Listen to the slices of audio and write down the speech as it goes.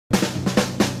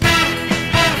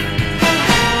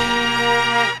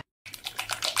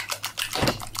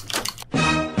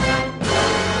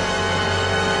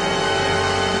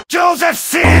Joseph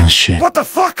C! Bullshit. What the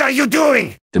fuck are you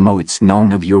doing? Demo, it's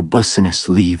none of your business.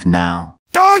 Leave now.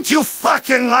 Don't you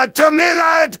fucking lie to me,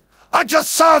 lad! I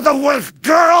just saw the wolf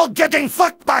girl getting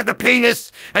fucked by the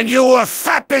penis, and you were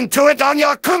fapping to it on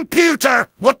your computer!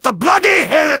 What the bloody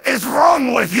hell is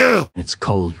wrong with you? It's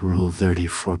called Rule 30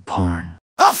 for porn.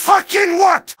 A fucking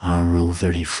what? Rule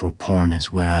 30 for porn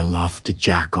is where I love to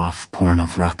jack off porn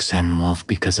of Roxanne Wolf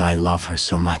because I love her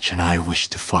so much and I wish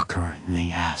to fuck her in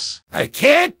the ass. I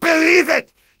can't believe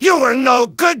it! You were no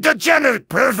good degenerate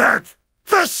pervert!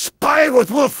 The spy with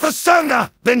wolf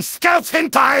persona, then Scout's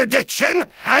hentai addiction,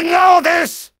 and now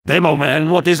this!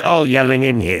 Demoman, what is all yelling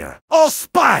in here? Oh,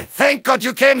 spy, thank God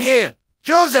you came here!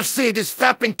 Joseph Seed is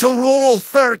fapping to Rule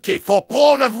 30 for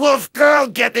porn of wolf girl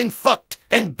getting fucked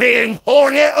and being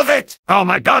horny of it! Oh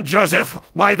my God, Joseph!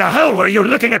 Why the hell were you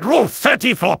looking at Rule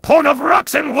 30 for porn of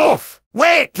Roxanne Wolf?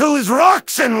 Wait, who's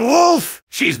Roxanne Wolf?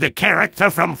 She's the character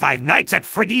from Five Nights at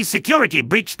Freddy's Security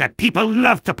Breach that people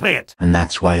love to play it. And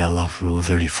that's why I love Rule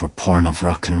 30 for porn of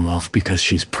Roxanne Wolf, because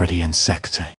she's pretty and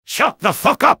sexy. Shut the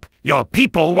fuck up! Your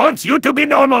people want you to be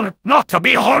normal, not to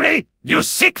be horny! You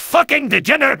sick fucking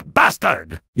degenerate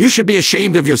bastard! You should be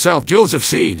ashamed of yourself, Joseph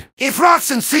Seed. If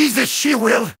Roxanne sees this, she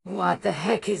will. What the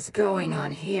heck is going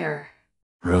on here?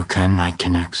 Rokan, I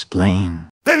can explain.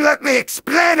 Then let me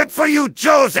explain it for you,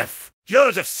 Joseph.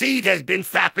 Joseph Seed has been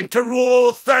fapping to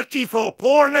Rule 30 for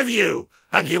porn of you,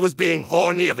 and he was being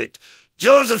horny of it.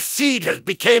 Joseph Seed has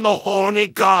become a horny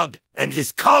god, and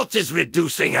his cult is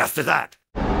reducing after that.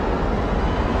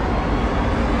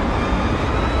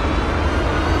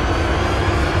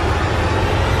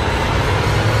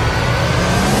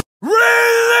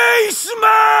 Release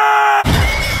me!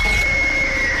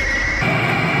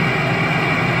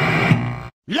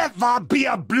 Let there be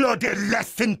a bloody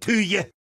lesson to you.